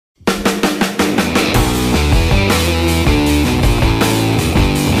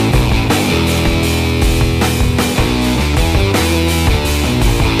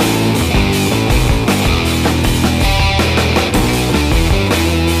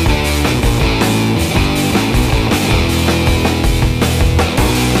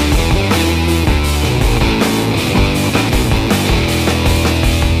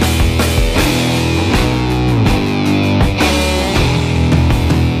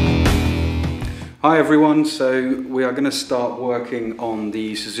Hi everyone, so we are going to start working on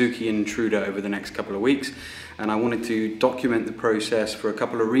the Suzuki Intruder over the next couple of weeks, and I wanted to document the process for a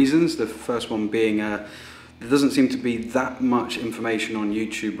couple of reasons. The first one being there doesn't seem to be that much information on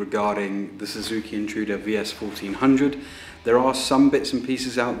YouTube regarding the Suzuki Intruder VS1400. There are some bits and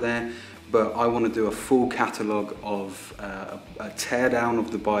pieces out there, but I want to do a full catalogue of a tear down of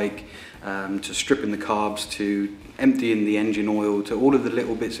the bike, to stripping the carbs, to emptying the engine oil, to all of the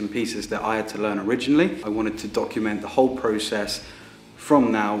little bits and pieces that I had to learn originally. I wanted to document the whole process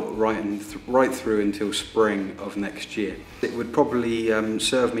from now right through until spring of next year. It would probably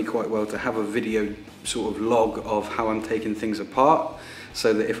serve me quite well to have a video sort of log of how I'm taking things apart,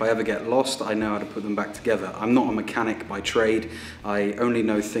 so that if I ever get lost, I know how to put them back together. I'm not a mechanic by trade. I only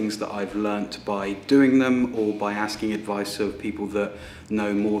know things that I've learnt by doing them or by asking advice of people that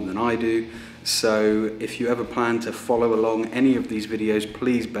know more than I do. So if you ever plan to follow along any of these videos,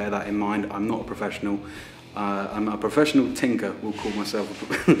 please bear that in mind. I'm not a professional. I'm a professional tinker, we'll call myself.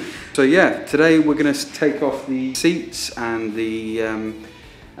 So yeah, today we're going to take off the seats and the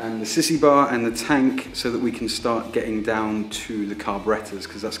sissy bar and the tank so that we can start getting down to the carburetors,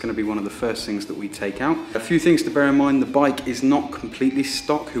 because that's going to be one of the first things that we take out. A few things to bear in mind: the bike is not completely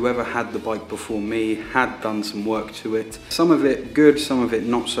stock. Whoever had the bike before me had done some work to it. Some of it good, some of it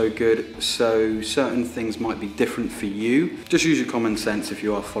not so good, so certain things might be different for you. Just use your common sense if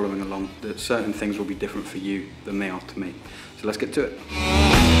you are following along, that certain things will be different for you than they are to me. So let's get to it.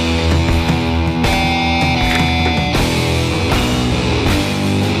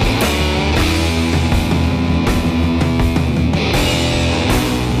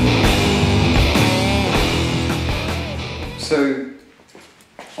 So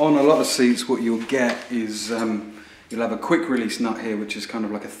on a lot of seats, what you'll get is you'll have a quick release nut here, which is kind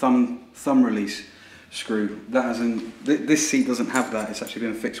of like a thumb release screw. That hasn't. This seat doesn't have that. It's actually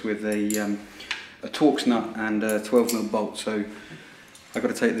been fixed with a Torx nut and a 12mm bolt. So I've got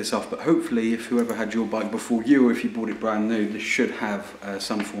to take this off. But hopefully, if whoever had your bike before you, or if you bought it brand new, this should have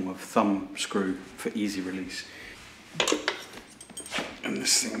some form of thumb screw for easy release. And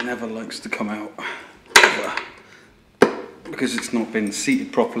this thing never likes to come out, because it's not been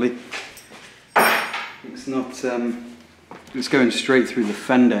seated properly. It's not, it's going straight through the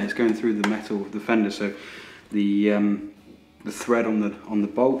fender. It's going through the metal of the fender, so the thread on the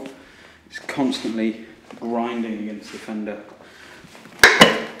bolt is constantly grinding against the fender.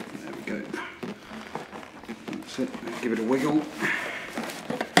 There we go. That's it. Give it a wiggle.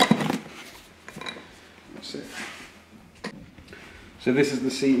 That's it. So this is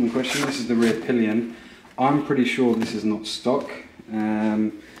the seat in question. This is the rear pillion. I'm pretty sure this is not stock.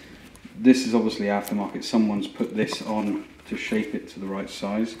 This is obviously aftermarket. Someone's put this on to shape it to the right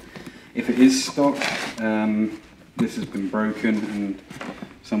size. If it is stock, this has been broken and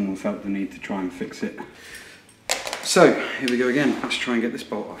someone felt the need to try and fix it. So here we go again. Let's try and get this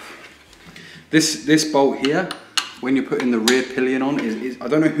bolt off. This bolt here, when you're putting the rear pillion on, is I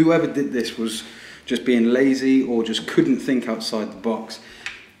don't know whoever did this was just being lazy or just couldn't think outside the box.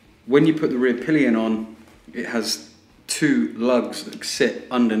 When you put the rear pillion on, it has two lugs that sit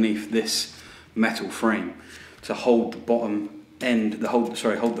underneath this metal frame to hold the bottom end, hold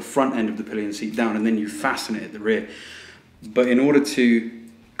the front end of the pillion seat down, and then you fasten it at the rear. But in order to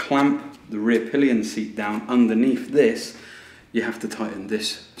clamp the rear pillion seat down underneath this, you have to tighten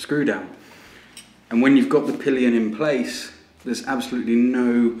this screw down. And when you've got the pillion in place, there's absolutely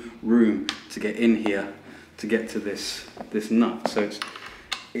no room to get in here to get to this nut. So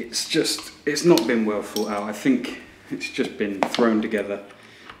it's not been well thought out. I think it's just been thrown together.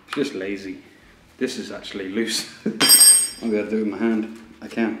 It's just lazy. This is actually loose. I'm going to do it with my hand. I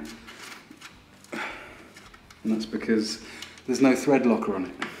can. And that's because there's no thread locker on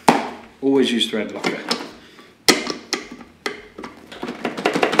it. Always use thread locker.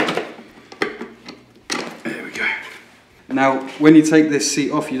 There we go. Now, when you take this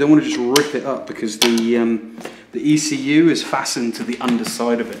seat off, you don't want to just rip it up, because the ECU is fastened to the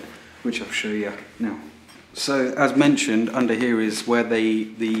underside of it, which I'll show you now. So as mentioned, under here is where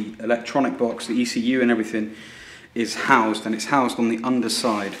the electronic box, the ECU and everything is housed, and it's housed on the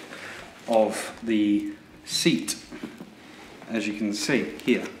underside of the seat, as you can see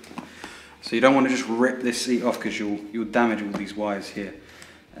here. So you don't want to just rip this seat off, because you'll damage all these wires here.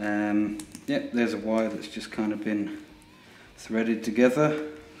 Yep, there's a wire that's just kind of been threaded together.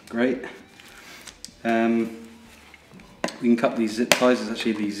 Great. We can cut these zip ties. It's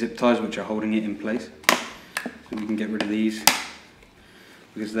actually these zip ties which are holding it in place. So we can get rid of these,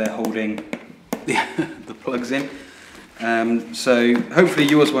 because they're holding the plugs in. So hopefully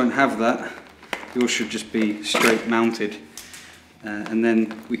yours won't have that. Yours should just be straight mounted. And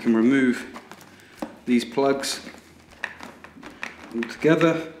then we can remove these plugs all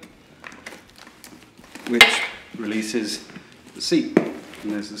together, which releases the seat.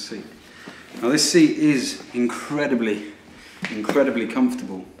 And there's the seat. Now this seat is incredibly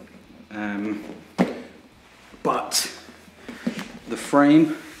comfortable, but the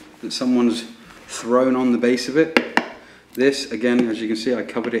frame that someone's thrown on the base of it, this again, as you can see, I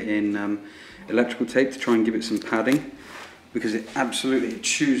covered it in electrical tape to try and give it some padding, because it absolutely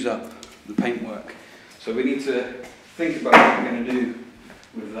chews up the paintwork. So we need to think about what we're going to do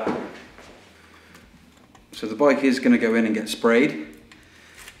with that. So the bike is going to go in and get sprayed.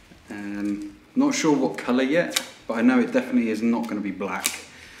 Not sure what colour yet, but I know it definitely is not going to be black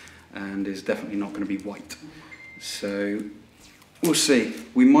and is definitely not going to be white. So we'll see.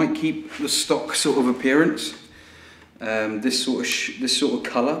 We might keep the stock sort of appearance, this sort of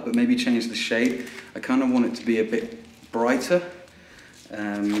colour, but maybe change the shade. I kind of want it to be a bit brighter.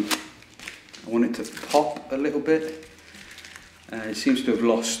 I want it to pop a little bit. It seems to have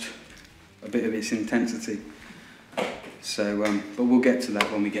lost a bit of its intensity. So, but we'll get to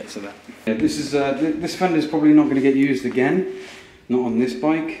that when we get to that. Yeah, this fender is probably not going to get used again, not on this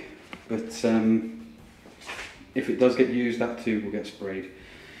bike, but if it does get used, that too will get sprayed.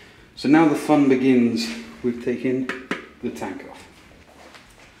 So now the fun begins with taking the tank off.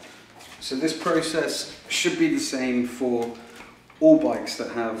 So this process should be the same for all bikes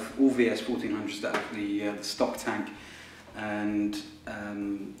that have, all VS1400s that have the stock tank and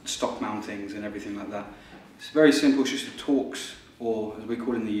stock mountings and everything like that. It's very simple, it's just a Torx, or as we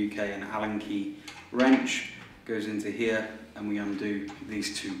call it in the UK, an Allen key wrench. Goes into here and we undo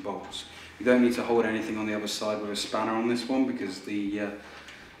these two bolts. You don't need to hold anything on the other side with a spanner on this one, because the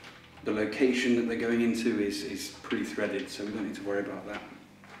location that they're going into is pre-threaded, so we don't need to worry about that.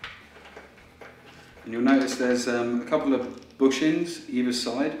 And you'll notice there's a couple of bushings either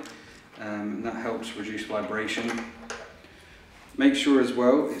side, and that helps reduce vibration. Make sure as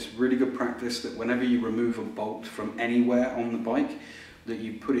well, it's really good practice that whenever you remove a bolt from anywhere on the bike, that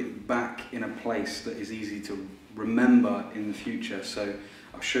you put it back in a place that is easy to remember in the future. So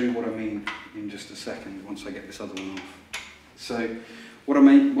I'll show you what I mean in just a second once I get this other one off. So what I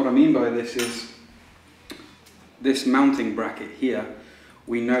mean by this is, this mounting bracket here,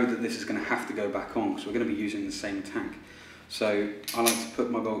 we know that this is going to have to go back on because we're going to be using the same tank. So I like to put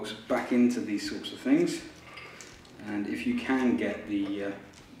my bolts back into these sorts of things. And if you can get the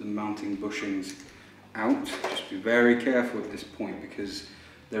mounting bushings out, just be very careful at this point, because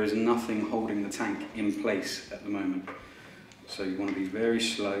there is nothing holding the tank in place at the moment. So you want to be very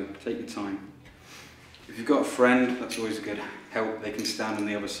slow, take your time. If you've got a friend, that's always a good help. They can stand on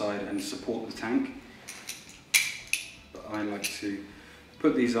the other side and support the tank. But I like to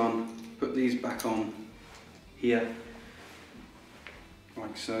put these on, put these back on here,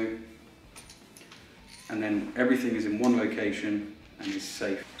 like so. And then everything is in one location and is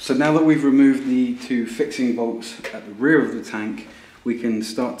safe. So now that we've removed the two fixing bolts at the rear of the tank, we can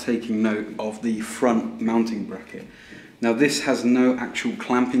start taking note of the front mounting bracket. Now this has no actual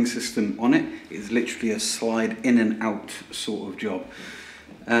clamping system on it. It's literally a slide in and out sort of job.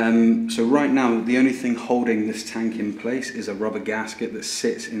 So right now the only thing holding this tank in place is a rubber gasket that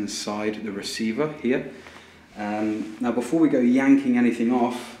sits inside the receiver here. Now before we go yanking anything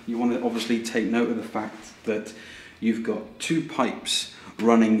off, you want to obviously take note of the fact that you've got two pipes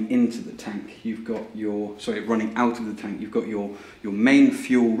running into the tank. You've got your, running out of the tank. You've got your main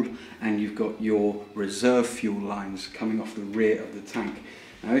fuel and you've got your reserve fuel lines coming off the rear of the tank.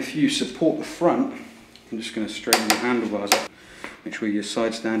 Now if you support the front, I'm just going to straighten the handlebars up. Make sure your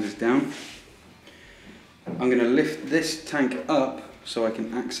side stand is down. I'm going to lift this tank up so I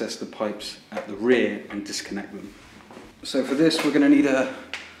can access the pipes at the rear and disconnect them. So for this we're going to need a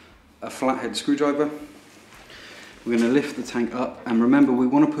flathead screwdriver. We're going to lift the tank up, and remember we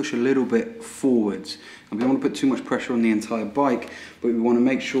want to push a little bit forwards, and we don't want to put too much pressure on the entire bike, but we want to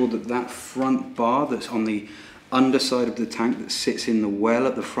make sure that that front bar that's on the underside of the tank that sits in the well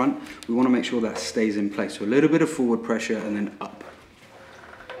at the front, we want to make sure that stays in place. So a little bit of forward pressure and then up.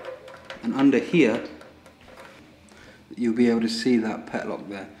 And under here you'll be able to see that petlock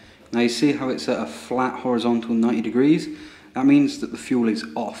there. Now you see how it's at a flat horizontal 90 degrees? That means that the fuel is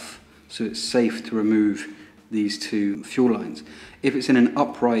off, so it's safe to remove these two fuel lines. If it's in an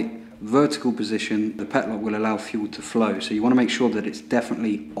upright vertical position, the petlock will allow fuel to flow, so you want to make sure that it's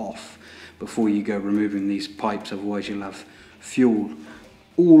definitely off before you go removing these pipes, otherwise you'll have fuel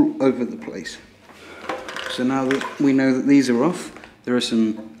all over the place. So now that we know that these are off, there are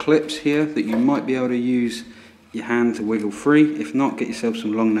some clips here that you might be able to use your hand to wiggle free. If not, get yourself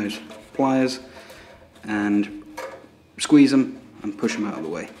some long nose pliers and squeeze them and push them out of the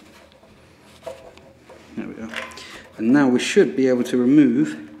way. There we go. And now we should be able to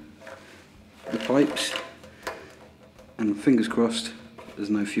remove the pipes, and fingers crossed there's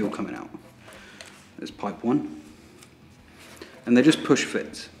no fuel coming out. There's pipe 1, and they're just push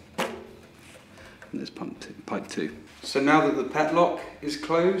fits. And there's pipe 2. So now that the petlock is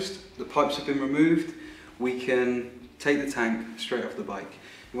closed, the pipes have been removed, we can take the tank straight off the bike.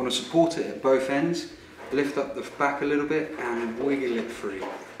 You want to support it at both ends, lift up the back a little bit and wiggle it free.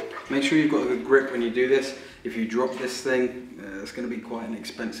 Make sure you've got a good grip when you do this. If you drop this thing, it's going to be quite an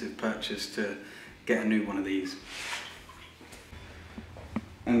expensive purchase to get a new one of these.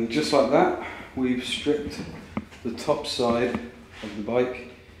 And just like that, we've stripped the top side of the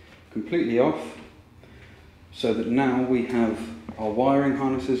bike completely off, so that now we have our wiring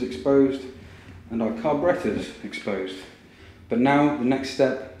harnesses exposed and our carburetors exposed. But now the next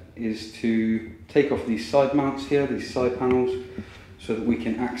step is to take off these side mounts here, these side panels, so that we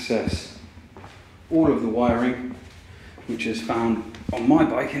can access all of the wiring, which is found on my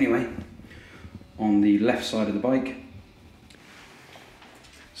bike anyway, on the left side of the bike.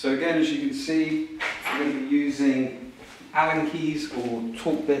 So again, as you can see, we're going to be using Allen keys or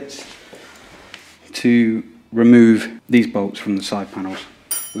torque bits to remove these bolts from the side panels.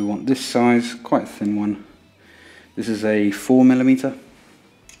 We want this size, quite a thin one. This is a 4mm.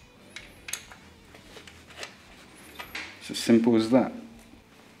 It's as simple as that.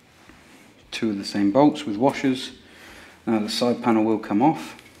 2 of the same bolts with washers. Now the side panel will come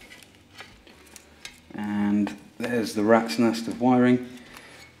off, and there's the rat's nest of wiring,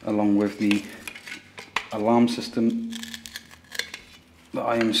 along with the alarm system that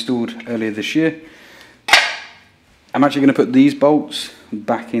I installed earlier this year. I'm actually going to put these bolts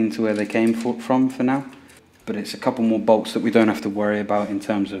back into where they came from for now, but it's a couple more bolts that we don't have to worry about in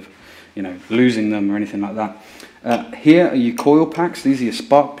terms of, you know, losing them or anything like that. Here are your coil packs. These are your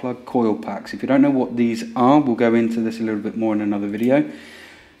spark plug coil packs. If you don't know what these are, we'll go into this a little bit more in another video.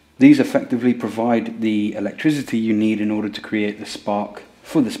 These effectively provide the electricity you need in order to create the spark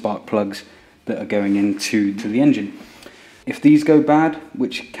for the spark plugs that are going into the engine. If these go bad,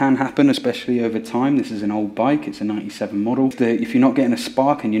 which can happen, especially over time, this is an old bike, it's a 97 model. If you're not getting a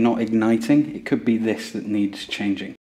spark and you're not igniting, it could be this that needs changing.